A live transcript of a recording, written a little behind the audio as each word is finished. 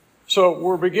So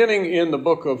we're beginning in the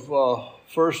book of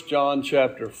 1 John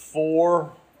chapter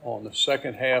 4 on the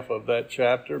second half of that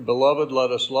chapter. Beloved, let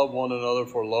us love one another,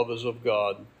 for love is of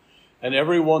God. And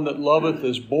every one that loveth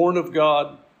is born of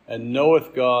God and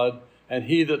knoweth God. And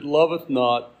he that loveth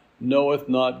not knoweth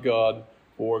not God,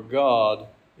 for God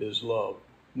is love.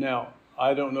 Now,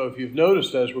 I don't know if you've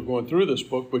noticed as we're going through this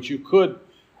book, but you could,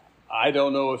 I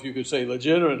don't know if you could say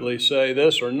legitimately say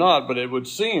this or not, but it would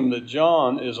seem that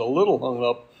John is a little hung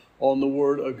up on the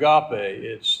word agape.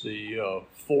 It's the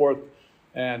fourth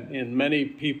and, in many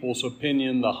people's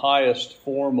opinion, the highest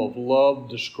form of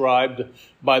love described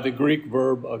by the Greek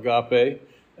verb agape.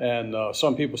 And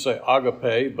some people say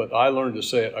agape, but I learned to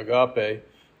say it agape.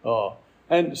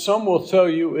 And some will tell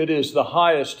you it is the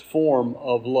highest form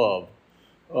of love.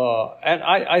 And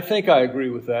I think I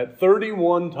agree with that.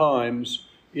 31 times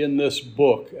in this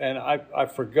book, and I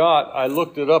forgot, I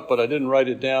looked it up, but I didn't write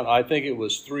it down. I think it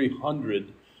was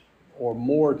 300 or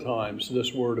more times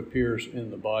this word appears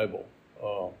in the Bible.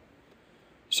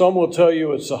 Some will tell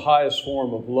you it's the highest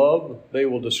form of love. They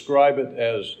will describe it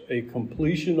as a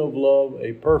completion of love,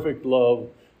 a perfect love,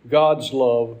 God's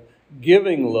love,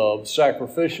 giving love,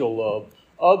 sacrificial love,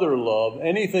 other love,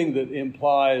 anything that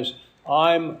implies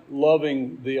I'm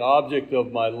loving the object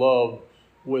of my love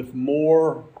with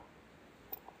more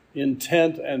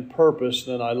intent and purpose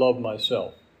than I love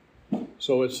myself.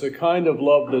 So it's the kind of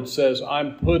love that says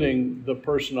I'm putting the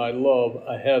person I love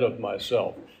ahead of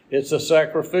myself. It's a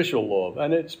sacrificial love.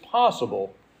 And it's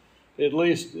possible, at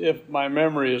least if my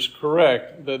memory is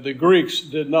correct, that the Greeks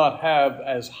did not have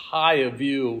as high a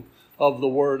view of the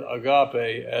word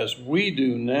agape as we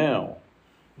do now.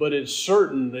 But it's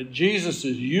certain that Jesus'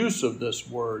 use of this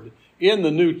word in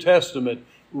the New Testament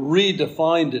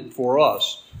redefined it for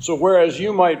us. So whereas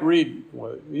you might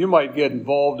get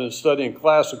involved in studying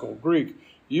classical Greek,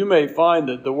 you may find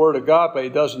that the word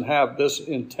agape doesn't have this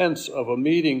intense of a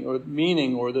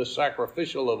meaning or this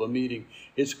sacrificial of a meaning.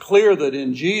 It's clear that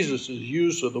in Jesus'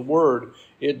 use of the word,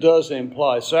 it does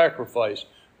imply sacrifice.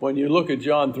 When you look at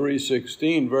John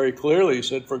 3:16, very clearly he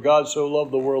said, "For God so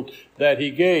loved the world that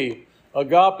he gave."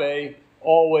 Agape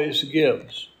always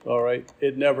gives. All right,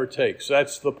 it never takes.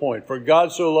 That's the point. For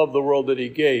God so loved the world that he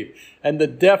gave. And the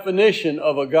definition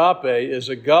of agape is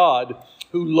a God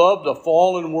who loved a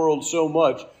fallen world so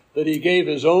much that he gave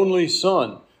his only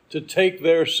Son to take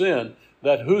their sin,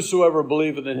 that whosoever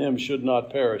believeth in him should not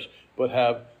perish, but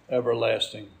have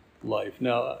everlasting life.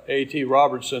 Now, A.T.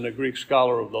 Robertson, a Greek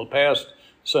scholar of the past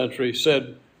century,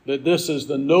 said that this is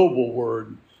the noble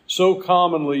word, so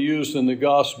commonly used in the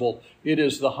gospel, it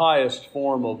is the highest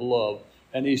form of love.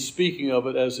 And he's speaking of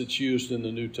it as it's used in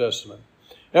the New Testament.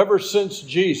 Ever since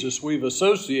Jesus, we've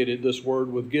associated this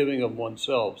word with giving of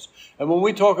oneself. And when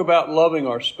we talk about loving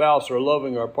our spouse or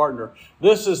loving our partner,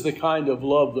 this is the kind of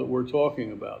love that we're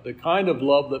talking about, the kind of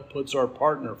love that puts our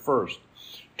partner first.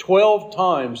 12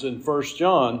 times in 1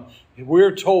 John,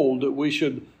 we're told that we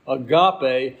should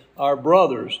agape our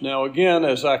brothers. Now, again,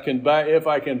 if I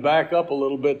can back up a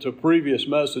little bit to previous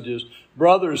messages,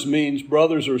 brothers means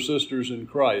brothers or sisters in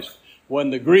Christ. When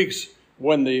the Greeks,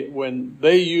 when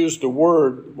they used a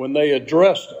word, when they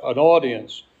addressed an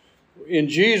audience, in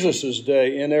Jesus'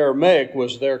 day, in Aramaic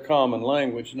was their common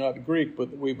language, not Greek,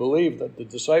 but we believe that the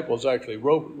disciples actually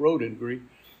wrote in Greek.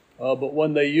 But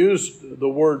when they used the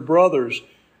word brothers,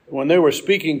 when they were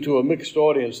speaking to a mixed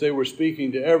audience, they were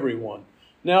speaking to everyone.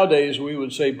 Nowadays, we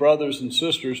would say brothers and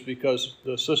sisters because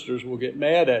the sisters will get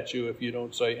mad at you if you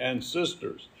don't say and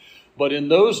sisters. But in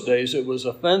those days, it was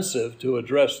offensive to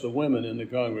address the women in the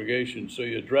congregation. So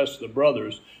you addressed the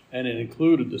brothers, and it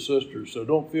included the sisters. So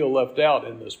don't feel left out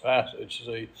in this passage.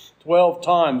 See, 12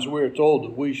 times we're told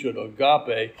that we should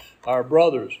agape our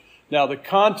brothers. Now, the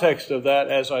context of that,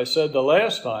 as I said the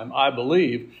last time, I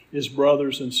believe, is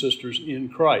brothers and sisters in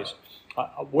Christ.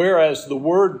 Whereas the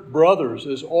word brothers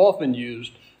is often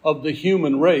used of the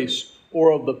human race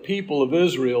or of the people of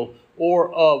Israel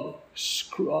or of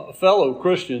fellow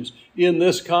Christians. In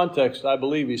this context, I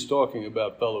believe he's talking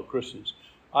about fellow Christians.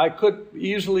 I could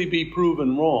easily be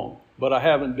proven wrong, but I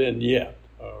haven't been yet.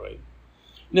 All right.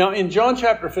 Now, in John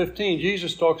chapter 15,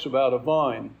 Jesus talks about a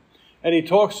vine, and he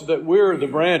talks that we're the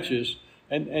branches,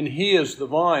 and he is the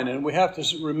vine, and we have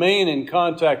to remain in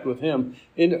contact with him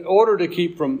in order to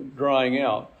keep from drying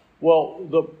out. Well,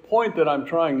 the point that I'm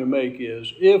trying to make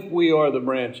is, if we are the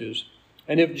branches,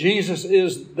 and if Jesus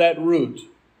is that root,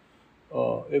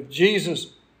 if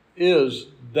Jesus is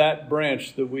that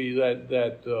branch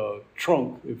that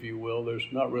trunk, if you will, there's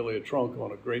not really a trunk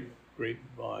on a great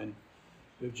vine.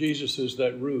 If Jesus is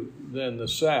that root, then the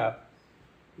sap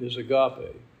is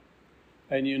agape.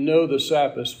 And you know the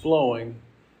sap is flowing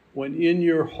when in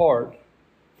your heart,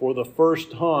 for the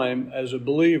first time as a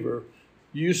believer,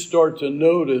 you start to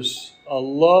notice a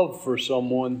love for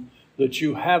someone that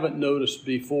you haven't noticed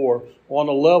before on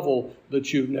a level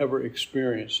that you've never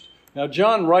experienced. Now,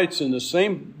 John writes in the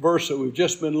same verse that we've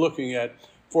just been looking at,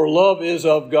 for love is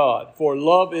of God. For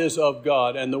love is of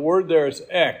God. And the word there is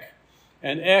ek.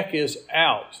 And ek is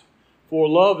out. For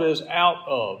love is out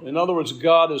of. In other words,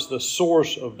 God is the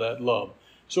source of that love.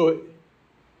 So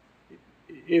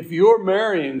if you're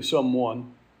marrying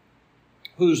someone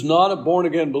who's not a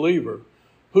born-again believer,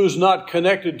 who's not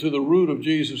connected to the root of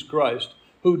Jesus Christ,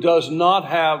 who does not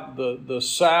have the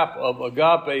sap of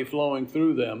agape flowing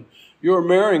through them, you're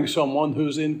marrying someone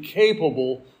who's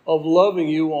incapable of loving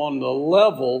you on the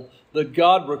level that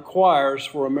God requires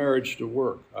for a marriage to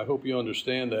work. I hope you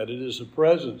understand that. It is the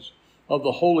presence of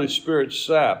the Holy Spirit's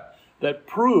sap that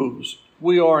proves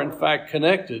we are in fact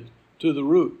connected to the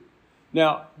root.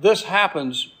 Now, this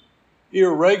happens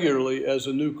irregularly as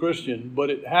a new Christian, but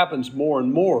it happens more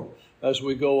and more as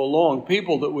we go along.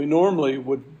 People that we normally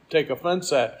would take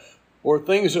offense at, or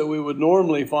things that we would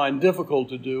normally find difficult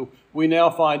to do, we now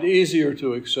find easier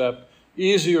to accept,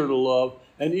 easier to love,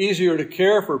 and easier to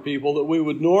care for people that we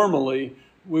would normally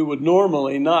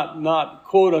not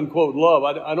quote unquote love.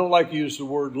 I don't like to use the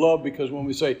word love, because when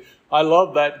we say, I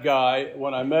love that guy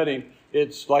when I met him,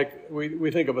 it's like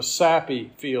we think of a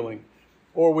sappy feeling,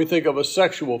 or we think of a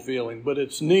sexual feeling, but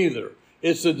it's neither.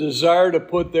 It's a desire to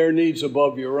put their needs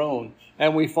above your own.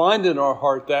 And we find in our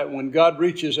heart that when God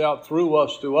reaches out through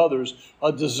us to others,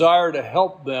 a desire to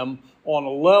help them on a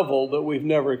level that we've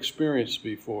never experienced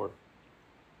before.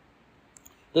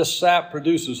 This sap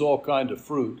produces all kinds of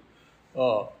fruit.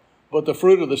 But the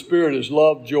fruit of the Spirit is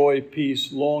love, joy,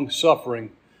 peace,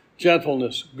 long-suffering,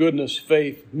 gentleness, goodness,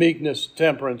 faith, meekness,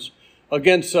 temperance.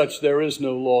 Against such there is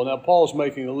no law. Now, Paul's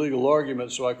making a legal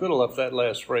argument, so I could have left that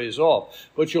last phrase off.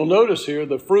 But you'll notice here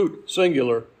the fruit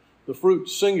singular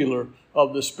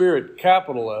of the Spirit,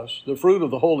 capital S, the fruit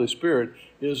of the Holy Spirit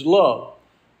is love,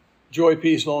 joy,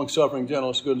 peace, long-suffering,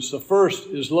 gentleness, goodness. The first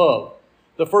is love.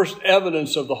 The first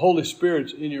evidence of the Holy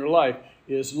Spirit in your life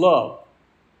is love.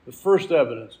 The first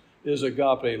evidence is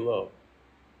agape love.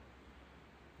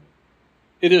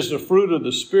 It is the fruit of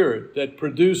the Spirit that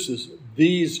produces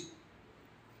these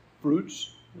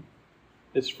fruits.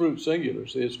 It's fruit singular.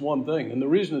 See, it's one thing. And the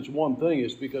reason it's one thing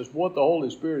is because what the Holy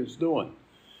Spirit is doing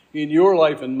in your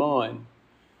life and mine.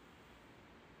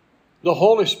 The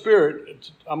Holy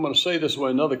Spirit, I'm going to say this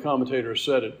way, another commentator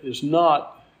said it, is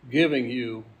not giving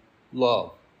you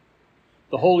love.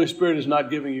 The Holy Spirit is not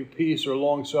giving you peace or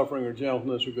long-suffering or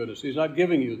gentleness or goodness. He's not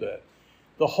giving you that.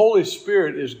 The Holy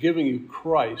Spirit is giving you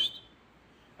Christ.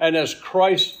 And as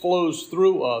Christ flows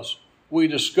through us, we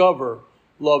discover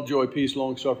love, joy, peace,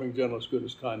 long-suffering, gentleness,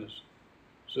 goodness, kindness.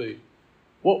 See,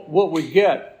 what we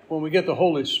get when we get the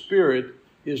Holy Spirit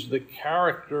is the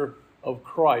character of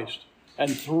Christ.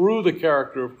 And through the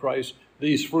character of Christ,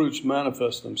 these fruits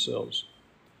manifest themselves.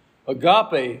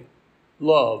 Agape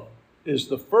love is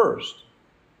the first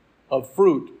of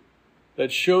fruit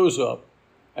that shows up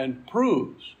and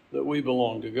proves that we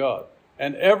belong to God.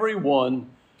 And everyone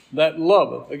that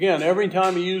loveth, again, every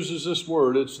time he uses this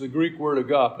word, it's the Greek word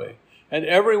agape. And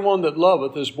everyone that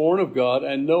loveth is born of God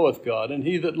and knoweth God. And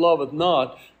he that loveth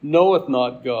not knoweth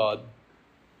not God,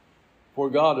 for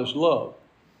God is love.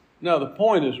 Now, the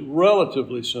point is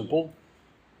relatively simple,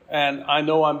 and I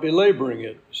know I'm belaboring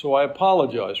it, so I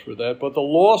apologize for that. But the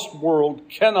lost world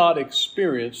cannot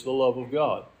experience the love of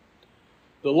God.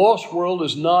 The lost world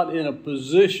is not in a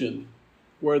position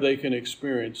where they can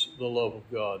experience the love of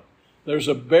God. There's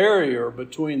a barrier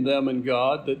between them and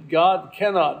God that God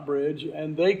cannot bridge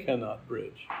and they cannot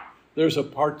bridge. There's a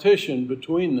partition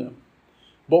between them.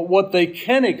 But what they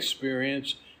can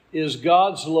experience is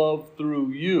God's love through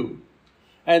you.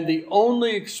 And the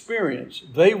only experience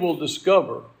they will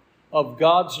discover of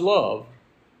God's love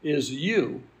is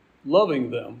you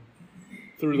loving them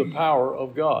through the power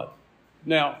of God.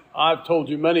 Now, I've told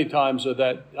you many times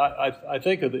that I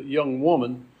think of the young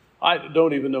woman. I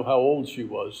don't even know how old she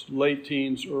was, late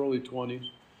teens, early 20s.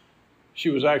 She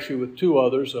was actually with two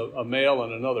others, a male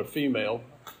and another female.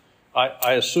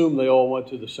 I assume they all went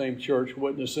to the same church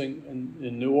witnessing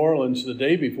in New Orleans the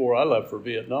day before I left for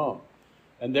Vietnam.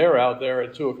 And they're out there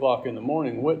at 2 o'clock in the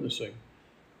morning witnessing.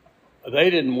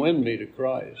 They didn't win me to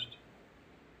Christ,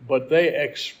 but they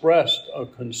expressed a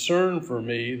concern for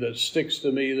me that sticks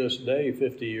to me this day,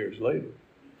 50 years later.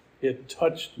 It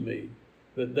touched me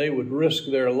that they would risk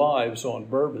their lives on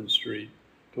Bourbon Street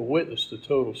to witness to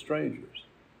total strangers.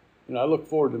 And I look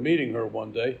forward to meeting her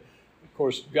one day. Of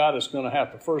course, God is going to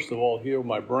have to, first of all, heal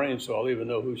my brain so I'll even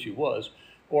know who she was.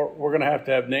 or we're going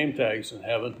to have name tags in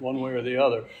heaven, one way or the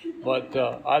other. But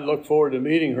I look forward to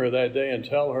meeting her that day and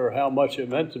tell her how much it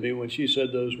meant to me when she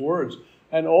said those words.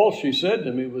 And all she said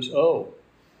to me was, "Oh,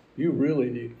 you really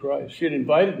need Christ." She had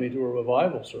invited me to a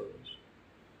revival service.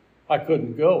 I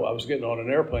couldn't go. I was getting on an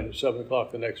airplane at 7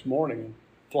 o'clock the next morning and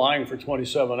flying for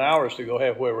 27 hours to go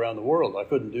halfway around the world. I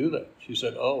couldn't do that. She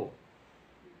said, "Oh,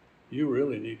 you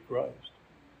really need Christ."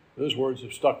 Those words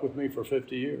have stuck with me for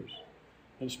 50 years.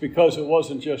 And it's because it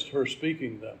wasn't just her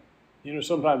speaking them. You know,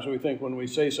 sometimes we think when we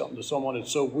say something to someone,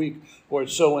 it's so weak or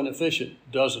it's so inefficient.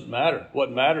 It doesn't matter.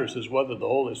 What matters is whether the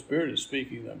Holy Spirit is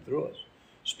speaking them through us.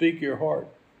 Speak your heart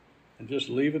and just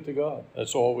leave it to God.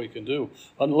 That's all we can do.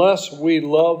 Unless we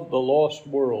love the lost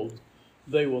world,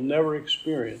 they will never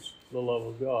experience the love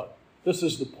of God. This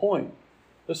is the point.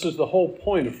 This is the whole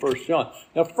point of 1 John.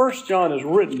 Now, 1 John is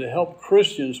written to help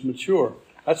Christians mature.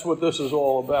 That's what this is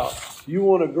all about. You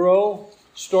want to grow?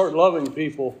 Start loving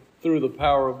people through the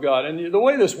power of God. And the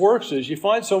way this works is you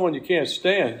find someone you can't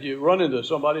stand. You run into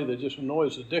somebody that just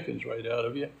annoys the dickens right out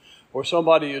of you, or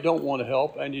somebody you don't want to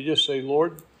help, and you just say,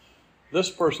 "Lord, this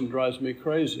person drives me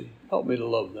crazy. Help me to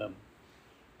love them."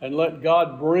 And let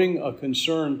God bring a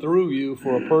concern through you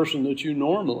for a person that you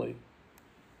normally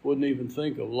wouldn't even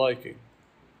think of liking.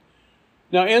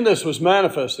 Now, in this was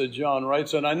manifested, John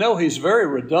writes, and I know he's very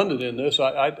redundant in this.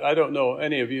 I don't know if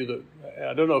any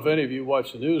of you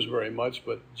watch the news very much,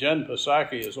 but Jen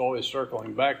Psaki is always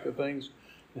circling back to things.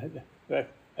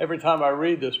 Every time I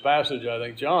read this passage, I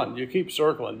think, John, you keep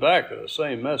circling back to the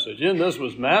same message. In this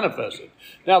was manifested.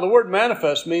 Now, the word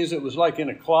manifest means it was like in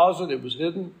a closet. It was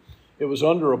hidden. It was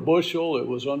under a bushel. It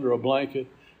was under a blanket.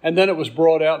 And then it was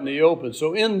brought out in the open.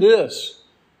 So in this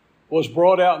was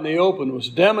brought out in the open, was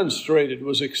demonstrated,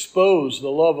 was exposed the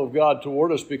love of God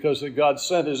toward us, because that God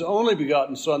sent his only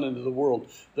begotten Son into the world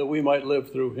that we might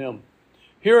live through him.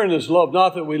 Herein is love,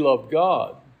 not that we loved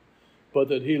God, but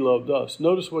that he loved us.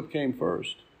 Notice what came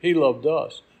first. He loved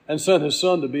us and sent his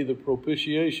Son to be the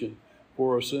propitiation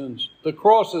for our sins. The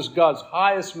cross is God's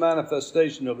highest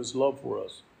manifestation of his love for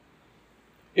us.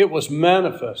 It was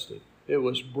manifested. It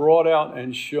was brought out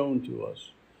and shown to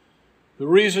us. The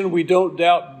reason we don't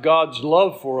doubt God's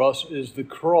love for us is the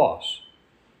cross.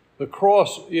 The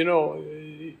cross, the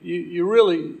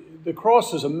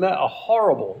cross is a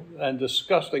horrible and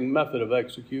disgusting method of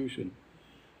execution.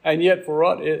 And yet for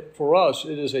us,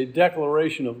 it is a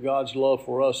declaration of God's love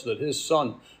for us, that his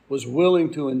Son was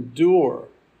willing to endure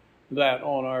that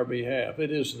on our behalf.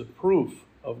 It is the proof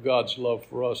of God's love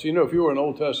for us. You know, if you were an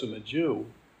Old Testament Jew,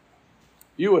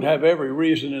 you would have every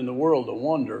reason in the world to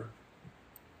wonder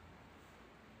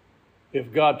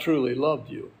if God truly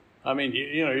loved you. I mean,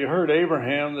 you heard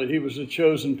Abraham that he was a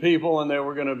chosen people and they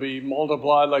were going to be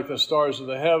multiplied like the stars of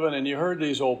the heaven, and you heard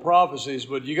these old prophecies,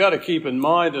 but you got to keep in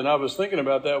mind, and I was thinking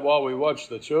about that while we watched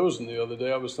The Chosen the other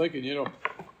day. I was thinking,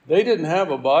 they didn't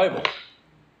have a Bible.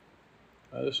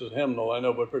 This is hymnal, I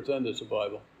know, but pretend it's a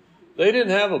Bible. They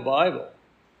didn't have a Bible.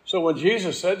 So when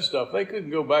Jesus said stuff, they couldn't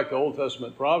go back to Old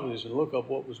Testament prophecies and look up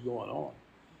what was going on.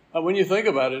 And when you think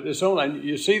about it,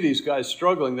 you see these guys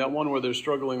struggling, that one where they're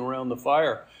struggling around the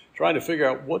fire, trying to figure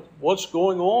out what's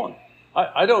going on.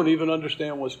 I don't even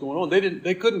understand what's going on.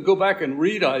 They couldn't go back and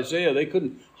read Isaiah. They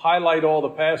couldn't highlight all the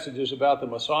passages about the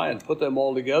Messiah and put them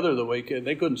all together the way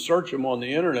they couldn't search them on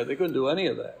the internet. They couldn't do any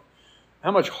of that.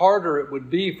 How much harder it would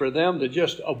be for them to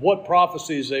just, of what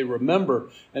prophecies they remember,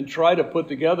 and try to put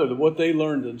together what they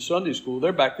learned in Sunday school.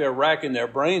 They're back there racking their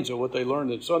brains at what they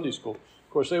learned in Sunday school.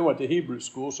 Of course, they went to Hebrew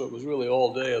school, so it was really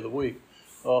all day of the week.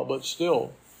 But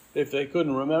still, if they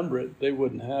couldn't remember it, they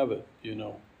wouldn't have it,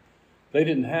 They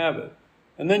didn't have it.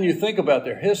 And then you think about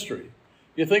their history.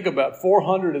 You think about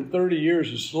 430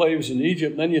 years as slaves in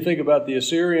Egypt, and then you think about the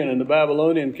Assyrian and the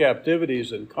Babylonian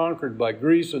captivities, and conquered by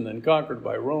Greece and then conquered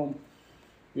by Rome.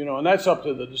 And that's up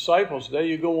to the disciples today.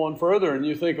 You go on further and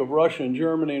you think of Russia and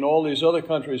Germany and all these other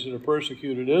countries that have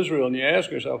persecuted Israel, and you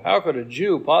ask yourself, how could a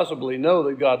Jew possibly know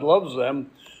that God loves them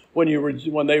when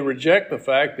they reject the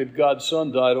fact that God's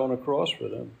Son died on a cross for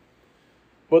them?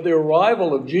 But the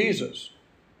arrival of Jesus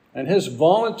and his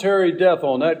voluntary death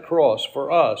on that cross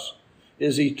for us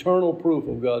is eternal proof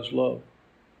of God's love.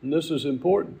 And this is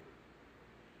important.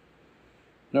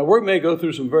 Now, we may go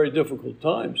through some very difficult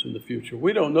times in the future.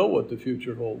 We don't know what the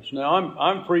future holds. Now,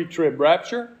 I'm pre-trib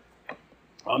rapture.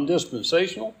 I'm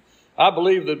dispensational. I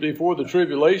believe that before the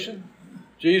tribulation,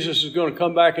 Jesus is going to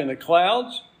come back in the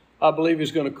clouds. I believe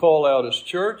he's going to call out his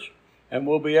church, and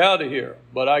we'll be out of here.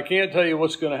 But I can't tell you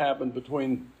what's going to happen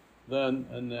between then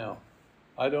and now.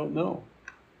 I don't know.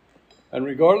 And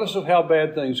regardless of how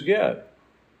bad things get,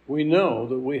 we know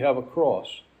that we have a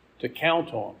cross to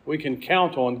count on. We can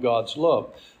count on God's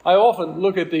love. I often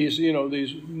look at these,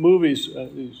 these movies,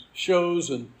 these shows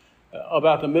and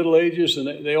about the Middle Ages,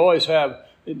 and they always have,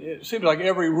 it seems like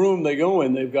every room they go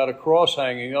in, they've got a cross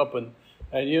hanging up, and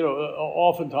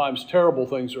oftentimes terrible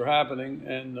things are happening.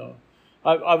 And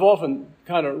I've often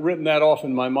kind of written that off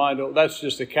in my mind. Oh, that's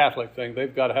just a Catholic thing.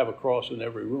 They've got to have a cross in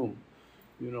every room,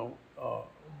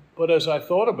 But as I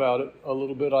thought about it a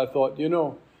little bit, I thought,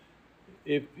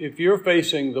 if you're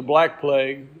facing the Black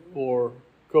Plague or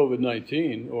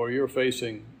COVID-19, or you're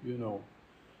facing,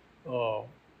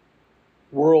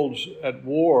 worlds at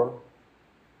war,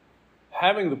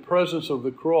 having the presence of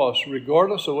the cross,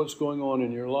 regardless of what's going on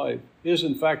in your life, is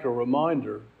in fact a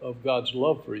reminder of God's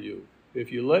love for you,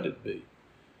 if you let it be.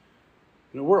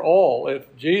 We're all,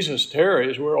 if Jesus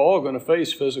tarries, we're all going to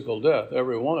face physical death,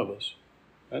 every one of us.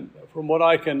 And from what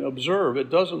I can observe, it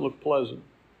doesn't look pleasant.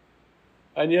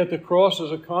 And yet the cross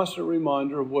is a constant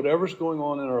reminder of whatever's going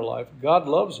on in our life. God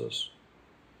loves us.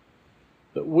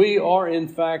 That we are, in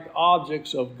fact,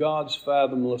 objects of God's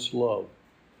fathomless love.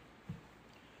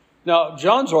 Now,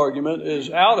 John's argument is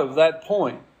out of that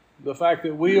point. The fact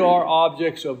that we are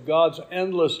objects of God's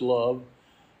endless love.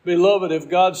 Beloved, if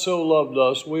God so loved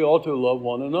us, we ought to love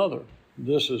one another.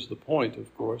 This is the point,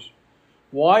 of course.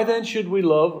 Why then should we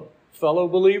love fellow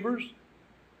believers?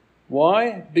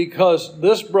 Why? Because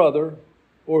this brother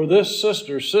or this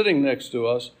sister sitting next to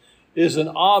us is an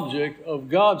object of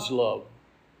God's love.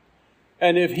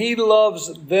 And if He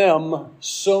loves them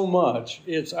so much,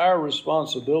 it's our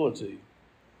responsibility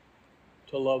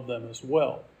to love them as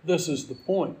well. This is the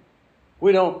point.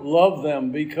 We don't love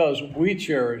them because we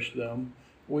cherish them.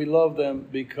 We love them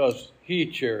because He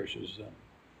cherishes them.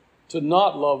 To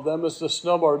not love them is to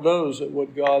snub our nose at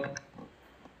what God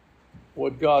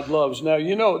loves. Now,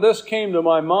 this came to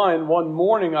my mind one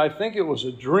morning. I think it was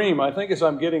a dream. I think as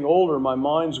I'm getting older, my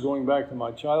mind's going back to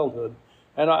my childhood.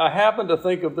 And I happened to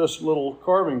think of this little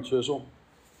carving chisel.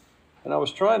 And I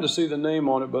was trying to see the name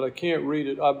on it, but I can't read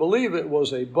it. I believe it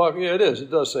was a Buck. Yeah, it is.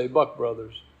 It does say Buck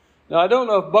Brothers. Now, I don't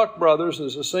know if Buck Brothers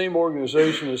is the same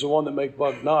organization as the one that make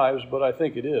Buck knives, but I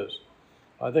think it is.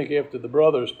 I think after the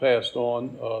brothers passed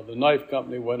on, the knife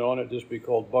company went on. It just be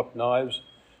called Buck Knives.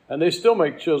 And they still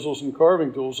make chisels and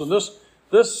carving tools. And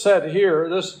this set here,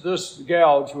 this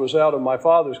gouge was out of my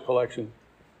father's collection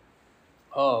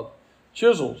of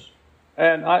chisels.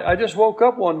 And I just woke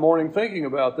up one morning thinking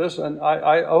about this, and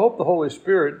I hope the Holy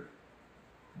Spirit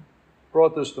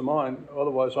brought this to mind.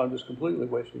 Otherwise, I'm just completely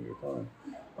wasting your time.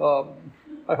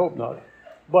 I hope not.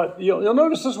 But you'll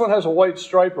notice this one has a white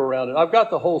stripe around it. I've got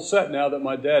the whole set now that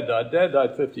my dad died. Dad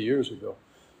died 50 years ago,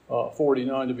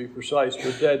 49 to be precise,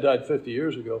 but Dad died 50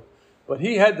 years ago. But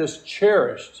he had this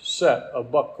cherished set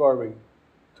of buck carving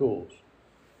tools,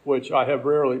 which I have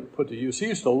rarely put to use. He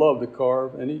used to love to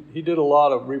carve, and he did a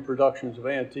lot of reproductions of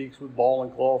antiques with ball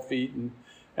and claw feet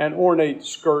and ornate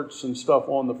skirts and stuff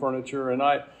on the furniture. And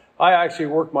I actually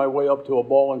worked my way up to a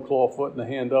ball and claw foot and a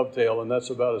hand dovetail, and that's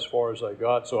about as far as I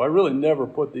got. So I really never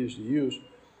put these to use.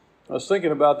 I was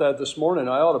thinking about that this morning.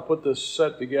 I ought to put this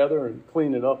set together and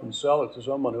clean it up and sell it to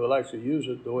someone who will actually use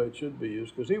it the way it should be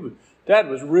used, because Dad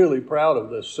was really proud of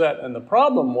this set. And the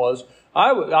problem was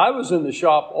I was in the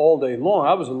shop all day long.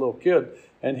 I was a little kid,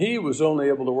 and he was only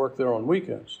able to work there on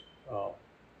weekends.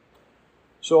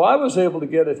 So I was able to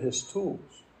get at his tools.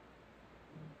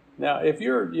 Now, if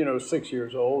you're, 6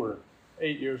 years old or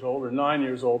 8 years old or 9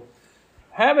 years old,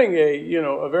 having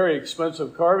a very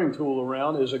expensive carving tool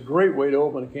around is a great way to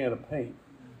open a can of paint.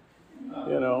 I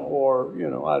don't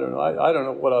know. I don't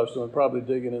know what I was doing, probably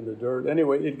digging in the dirt.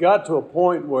 Anyway, it got to a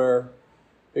point where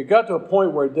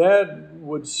Dad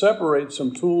would separate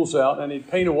some tools out and he'd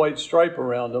paint a white stripe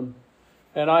around them.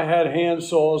 And I had hand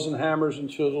saws and hammers and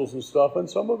chisels and stuff, and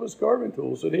some of his carving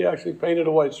tools that he actually painted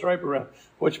a white stripe around,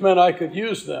 which meant I could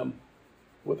use them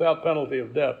without penalty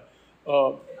of death.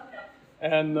 So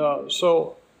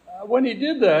when he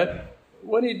did that,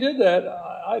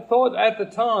 I thought at the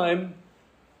time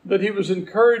that he was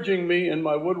encouraging me in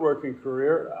my woodworking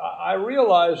career. I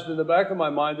realized in the back of my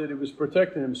mind that he was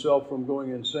protecting himself from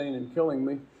going insane and killing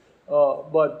me.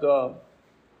 But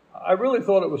I really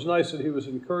thought it was nice that he was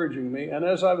encouraging me. And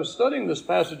as I was studying this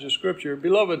passage of Scripture,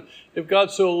 beloved, if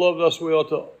God so loved us, we ought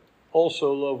to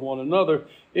also love one another.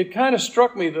 It kind of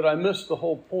struck me that I missed the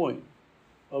whole point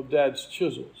of Dad's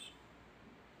chisels.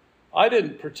 I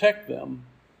didn't protect them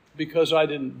because I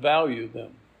didn't value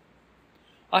them.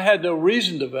 I had no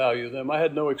reason to value them. I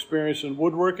had no experience in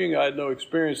woodworking. I had no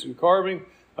experience in carving.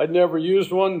 I'd never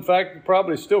used one. In fact,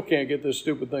 probably still can't get this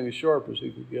stupid thing as sharp as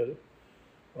he could get it.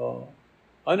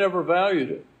 I never valued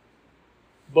it.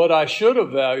 But I should have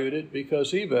valued it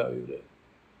because he valued it.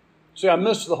 See, I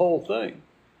missed the whole thing.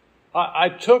 I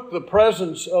took the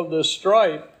presence of this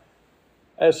stripe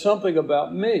as something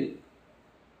about me.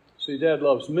 See, Dad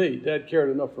loves me. Dad cared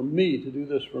enough for me to do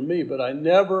this for me, but I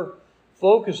never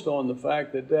focused on the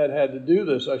fact that Dad had to do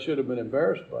this. I should have been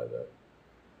embarrassed by that.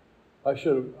 I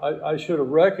should have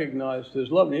recognized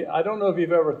his love. I don't know if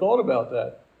you've ever thought about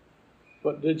that,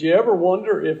 but did you ever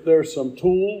wonder if there's some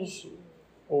tools,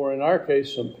 or in our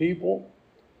case, some people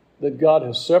that God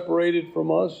has separated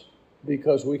from us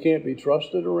because we can't be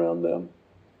trusted around them?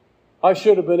 I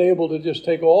should have been able to just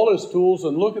take all his tools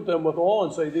and look at them with awe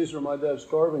and say, these are my dad's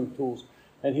carving tools.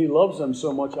 And he loves them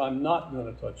so much, I'm not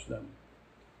going to touch them.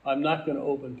 I'm not going to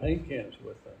open paint cans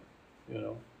with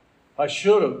them. I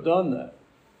should have done that,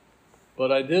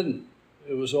 but I didn't.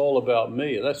 It was all about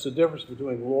me. That's the difference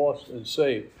between lost and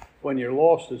saved. When you're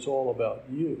lost, it's all about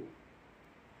you.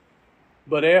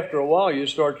 But after a while, you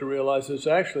start to realize it's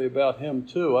actually about him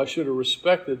too. I should have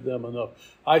respected them enough.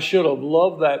 I should have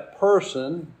loved that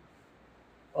person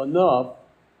enough,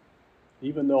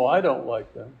 even though I don't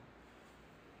like them,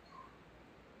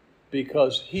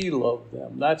 because he loved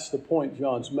them. That's the point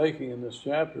John's making in this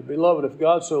chapter. Beloved, if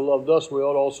God so loved us, we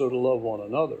ought also to love one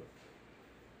another.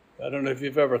 I don't know if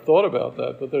you've ever thought about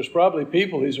that, but there's probably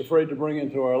people he's afraid to bring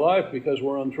into our life because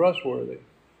we're untrustworthy.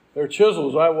 There are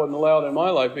chisels I wasn't allowed in my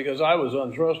life because I was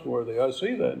untrustworthy. I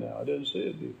see that now. I didn't see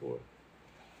it before.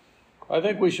 I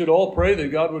think we should all pray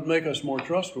that God would make us more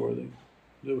trustworthy,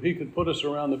 that he could put us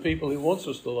around the people he wants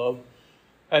us to love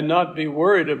and not be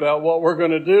worried about what we're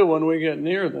going to do when we get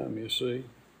near them, you see.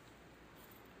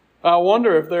 I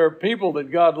wonder if there are people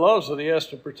that God loves that he has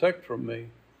to protect from me.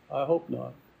 I hope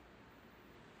not.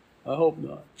 I hope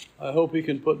not. I hope he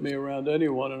can put me around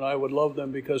anyone and I would love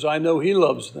them because I know he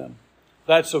loves them.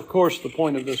 That's, of course, the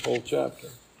point of this whole chapter.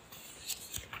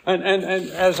 And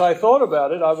as I thought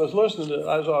about it, I was listening to,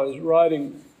 as I was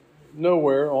riding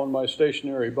nowhere on my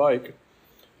stationary bike.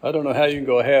 I don't know how you can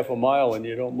go half a mile and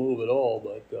you don't move at all,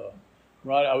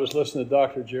 but I was listening to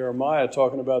Dr. Jeremiah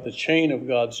talking about the chain of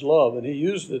God's love, and he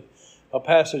used a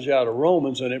passage out of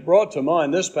Romans, and it brought to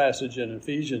mind this passage in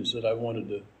Ephesians that I wanted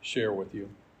to share with you.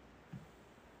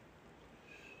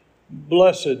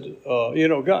 Blessed,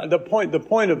 God, the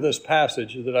point of this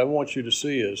passage that I want you to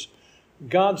see is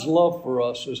God's love for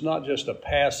us is not just a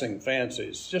passing fancy.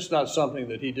 It's just not something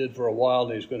that he did for a while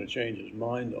and he's going to change his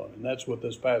mind on. And that's what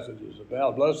this passage is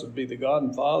about. Blessed be the God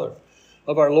and Father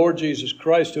of our Lord Jesus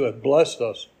Christ, who hath blessed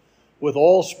us with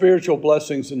all spiritual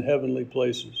blessings in heavenly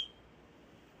places.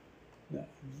 Now,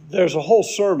 there's a whole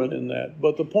sermon in that,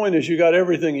 but the point is you got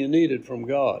everything you needed from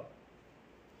God.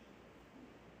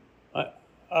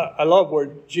 I love where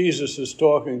Jesus is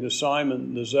talking to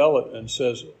Simon the Zealot and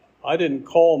says, I didn't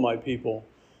call my people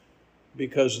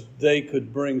because they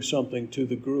could bring something to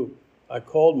the group. I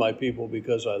called my people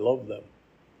because I love them.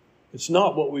 It's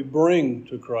not what we bring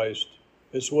to Christ.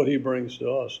 It's what he brings to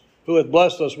us, who hath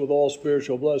blessed us with all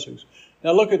spiritual blessings.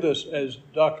 Now look at this, as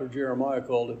Dr. Jeremiah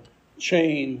called it,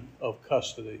 chain of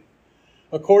custody.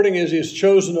 According as he has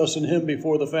chosen us in him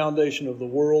before the foundation of the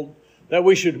world, that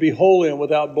we should be holy and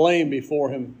without blame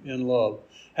before him in love,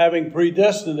 having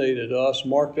predestinated us,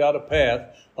 marked out a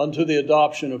path unto the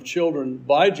adoption of children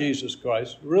by Jesus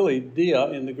Christ. Really, dia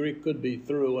in the Greek could be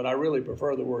through, and I really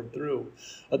prefer the word through.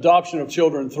 Adoption of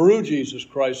children through Jesus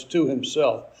Christ to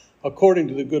himself, according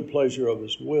to the good pleasure of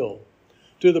his will.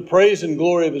 To the praise and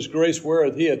glory of his grace,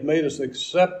 wherewith he hath made us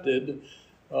accepted.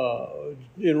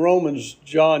 In Romans,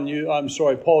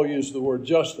 Paul used the word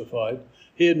justified.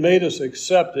 He had made us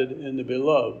accepted in the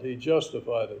beloved. He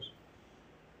justified us.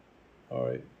 All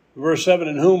right. Verse 7,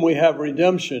 in whom we have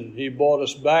redemption. He bought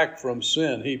us back from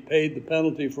sin. He paid the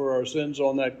penalty for our sins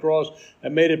on that cross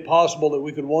and made it possible that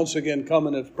we could once again come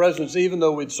in his presence. Even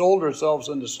though we'd sold ourselves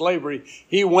into slavery,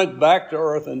 he went back to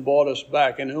earth and bought us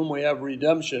back. In whom we have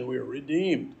redemption. We are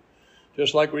redeemed.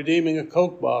 Just like redeeming a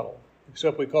Coke bottle,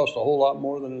 except we cost a whole lot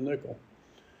more than a nickel.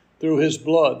 Through his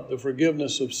blood, the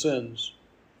forgiveness of sins,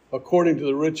 according to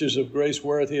the riches of grace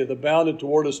wherewith he hath abounded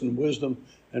toward us in wisdom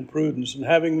and prudence, and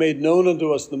having made known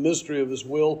unto us the mystery of his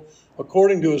will,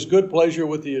 according to his good pleasure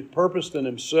which he had purposed in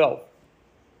himself.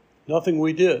 Nothing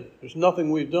we did. There's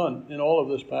nothing we've done in all of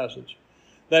this passage.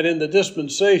 That in the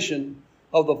dispensation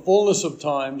of the fullness of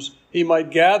times, he might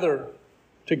gather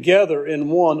together in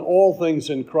one all things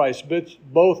in Christ,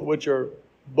 both which are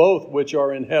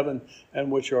in heaven and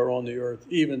which are on the earth,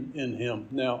 even in him.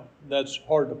 Now, that's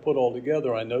hard to put all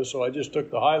together, I know, so I just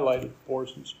took the highlighted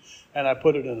portions and I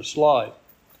put it in a slide.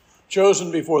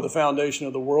 Chosen before the foundation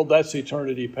of the world, that's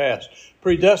eternity past.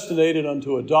 Predestinated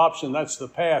unto adoption, that's the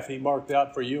path he marked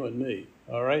out for you and me,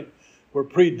 all right? We're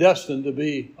predestined to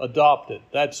be adopted.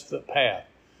 That's the path.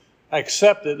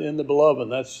 accepted in the beloved.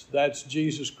 That's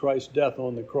Jesus Christ's death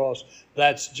on the cross.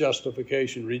 That's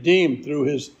justification. Redeemed through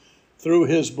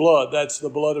his blood. That's the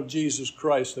blood of Jesus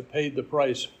Christ that paid the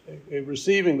price.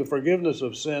 Receiving the forgiveness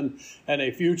of sin and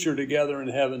a future together in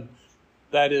heaven.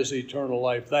 That is eternal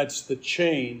life. That's the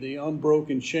chain, the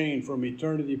unbroken chain from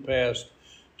eternity past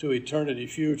to eternity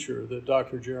future that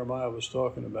Dr. Jeremiah was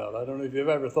talking about. I don't know if you've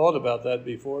ever thought about that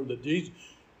before, that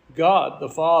God the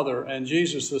Father and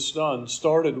Jesus the Son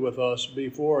started with us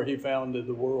before he founded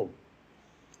the world,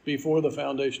 before the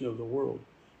foundation of the world.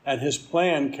 And his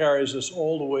plan carries us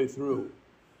all the way through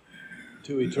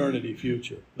to eternity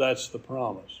future. That's the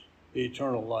promise,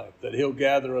 eternal life, that he'll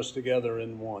gather us together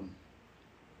in one.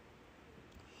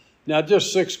 Now,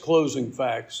 just 6 closing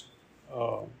facts.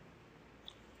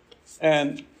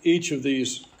 And each of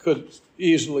these could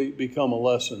easily become a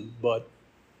lesson, but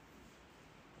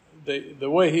the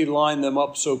way he lined them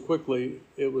up so quickly,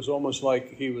 it was almost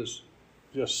like he was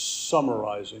just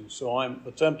summarizing. So I'm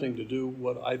attempting to do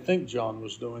what I think John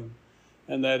was doing,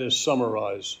 and that is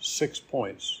summarize 6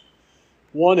 points.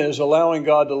 One is allowing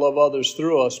God to love others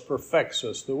through us perfects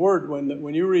us. The word,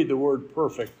 when you read the word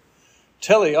perfect,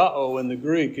 teleao in the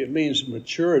Greek, it means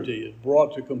maturity. It's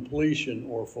brought to completion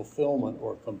or fulfillment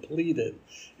or completed.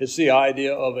 It's the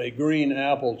idea of a green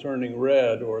apple turning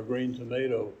red or a green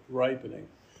tomato ripening.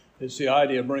 It's the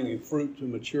idea of bringing fruit to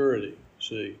maturity,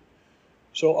 see.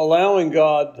 So allowing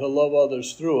God to love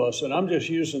others through us, and I'm just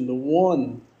using the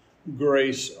one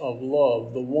grace of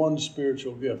love, the one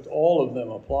spiritual gift. All of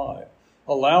them apply.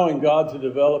 Allowing God to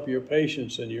develop your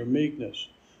patience and your meekness.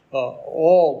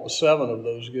 All 7 of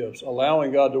those gifts,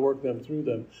 allowing God to work them through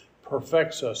them,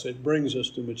 perfects us. It brings us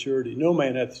to maturity. No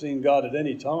man hath seen God at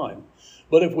any time.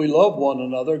 But if we love one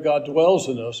another, God dwells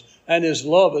in us, and his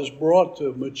love is brought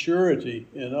to maturity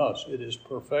in us. It is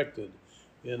perfected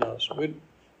in us.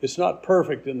 It's not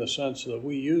perfect in the sense that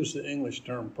we use the English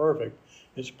term perfect.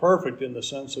 It's perfect in the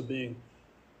sense of being,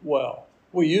 well,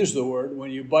 we use the word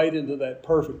when you bite into that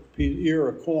perfect ear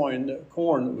of corn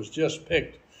that was just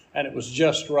picked, and it was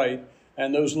just right,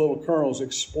 and those little kernels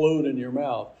explode in your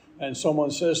mouth. And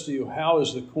someone says to you, how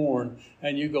is the corn?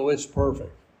 And you go, it's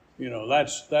perfect. You know,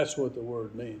 that's what the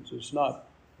word means. It's not,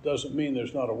 doesn't mean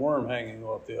there's not a worm hanging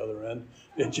off the other end.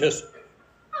 It just,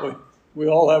 we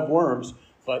all have worms,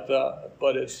 but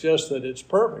it's just that it's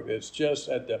perfect. It's just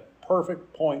at the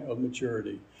perfect point of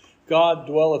maturity. God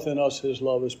dwelleth in us, his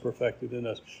love is perfected in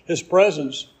us. His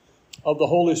presence of the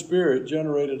Holy Spirit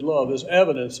generated love is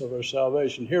evidence of our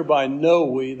salvation. Hereby know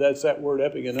we, that's that word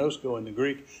epigenosko in the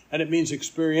Greek, and it means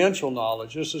experiential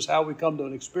knowledge. This is how we come to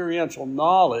an experiential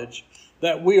knowledge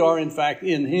that we are in fact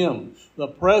in him. The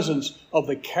presence of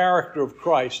the character of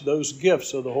Christ, those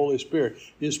gifts of the Holy Spirit,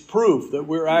 is proof that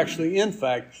we're actually in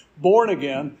fact born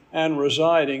again and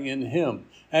residing in him.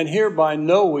 And hereby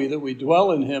know we that we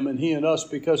dwell in him and he in us,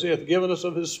 because he hath given us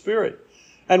of his Spirit.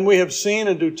 And we have seen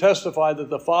and do testify that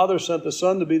the Father sent the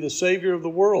Son to be the Savior of the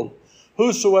world.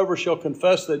 Whosoever shall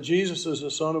confess that Jesus is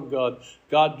the Son of God,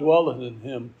 God dwelleth in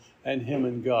him, and him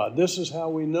in God. This is how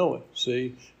we know it,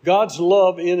 see. God's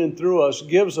love in and through us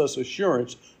gives us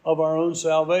assurance of our own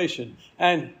salvation.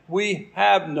 And we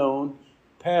have known,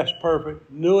 past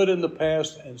perfect, knew it in the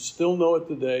past, and still know it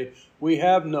today. We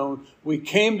have known. We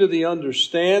came to the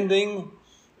understanding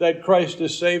that Christ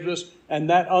has saved us, and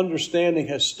that understanding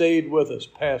has stayed with us,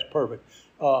 past perfect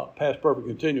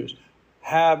continuous.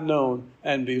 Have known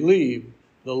and believed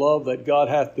the love that God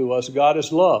hath to us. God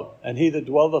is love, and he that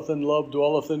dwelleth in love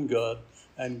dwelleth in God,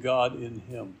 and God in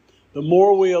him. The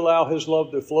more we allow his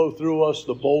love to flow through us,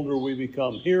 the bolder we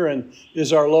become. Herein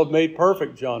is our love made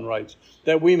perfect, John writes,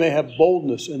 that we may have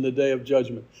boldness in the day of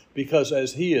judgment, because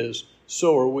as he is,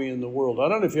 so are we in the world. I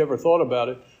don't know if you ever thought about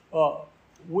it.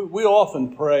 We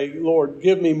often pray, Lord,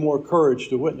 give me more courage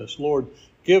to witness. Lord,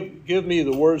 give me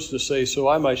the words to say so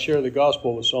I might share the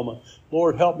gospel with someone.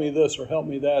 Lord, help me this or help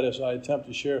me that as I attempt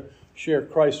to share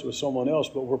Christ with someone else.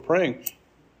 But we're praying.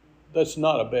 That's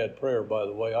not a bad prayer, by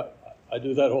the way. I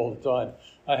do that all the time.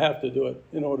 I have to do it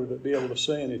in order to be able to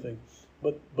say anything.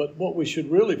 But what we should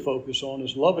really focus on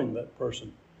is loving that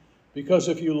person. Because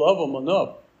if you love them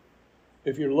enough,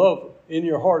 if your love in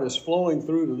your heart is flowing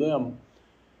through to them,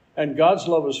 and God's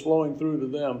love is flowing through to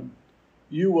them,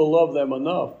 you will love them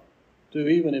enough to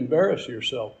even embarrass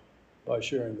yourself by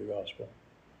sharing the gospel.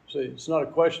 See, it's not a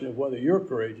question of whether you're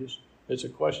courageous. It's a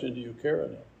question, do you care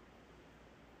enough?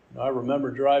 I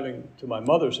remember driving to my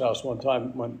mother's house one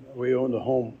time when we owned a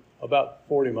home about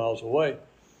 40 miles away.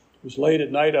 It was late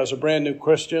at night. I was a brand new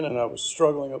Christian, and I was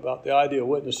struggling about the idea of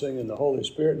witnessing in the Holy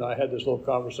Spirit, and I had this little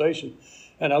conversation.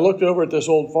 And I looked over at this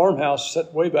old farmhouse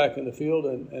set way back in the field,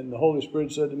 and the Holy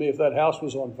Spirit said to me, if that house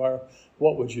was on fire,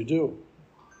 what would you do?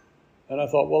 And I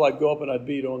thought, well, I'd go up and I'd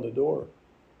beat on the door.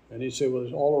 And he'd say,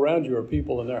 well, all around you are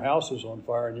people and their house is on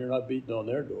fire and you're not beating on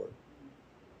their door.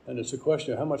 And it's a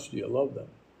question of how much do you love them?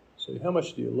 So how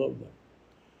much do you love them?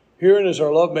 Herein is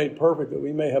our love made perfect, that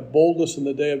we may have boldness in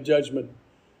the day of judgment,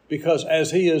 because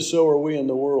as he is, so are we in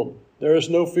the world. There is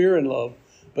no fear in love,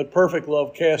 but perfect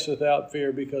love casteth out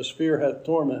fear, because fear hath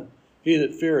torment. He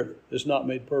that feareth is not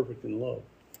made perfect in love.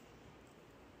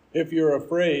 If you're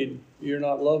afraid, you're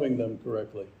not loving them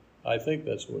correctly. I think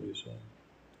that's what he's saying.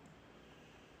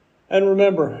 And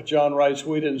remember, John writes,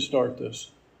 we didn't start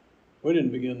this. We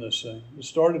didn't begin this thing. It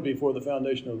started before the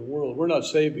foundation of the world. We're not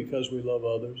saved because we love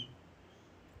others.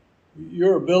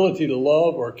 Your ability to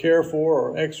love or care for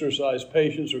or exercise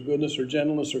patience or goodness or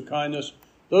gentleness or kindness,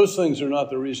 those things are not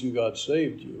the reason God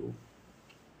saved you.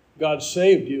 God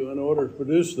saved you in order to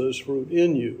produce those fruit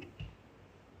in you.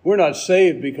 We're not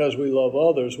saved because we love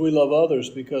others. We love others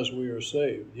because we are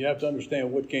saved. You have to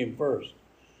understand what came first,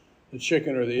 the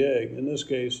chicken or the egg. In this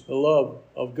case, the love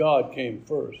of God came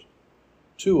first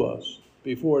to us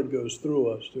before it goes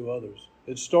through us to others.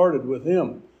 It started with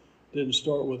him, didn't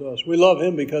start with us. We love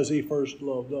him because he first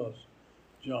loved us,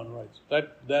 John writes.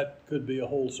 That could be a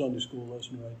whole Sunday school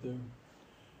lesson right there.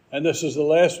 And this is the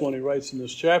last one he writes in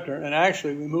this chapter. And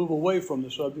actually, we move away from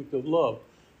the subject of love.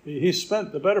 He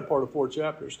spent the better part of 4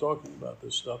 chapters talking about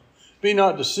this stuff. Be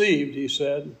not deceived, he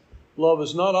said. Love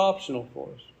is not optional for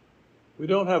us. We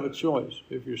don't have a choice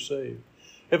if you're saved.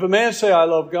 If a man say, I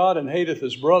love God, and hateth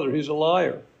his brother, he's a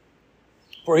liar.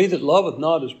 For he that loveth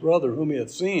not his brother whom he hath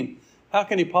seen, how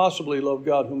can he possibly love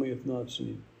God whom he hath not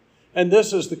seen? And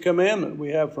this is the commandment we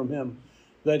have from him,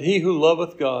 that he who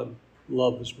loveth God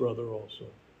love his brother also.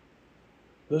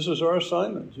 This is our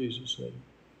assignment, Jesus said.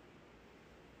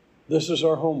 This is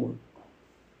our homework.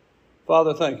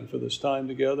 Father, thank you for this time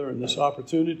together and this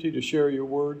opportunity to share your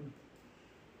word.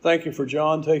 Thank you for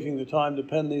John taking the time to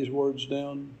pen these words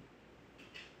down.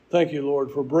 Thank you,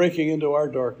 Lord, for breaking into our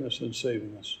darkness and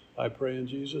saving us. I pray in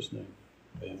Jesus' name.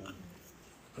 Amen.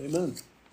 Amen.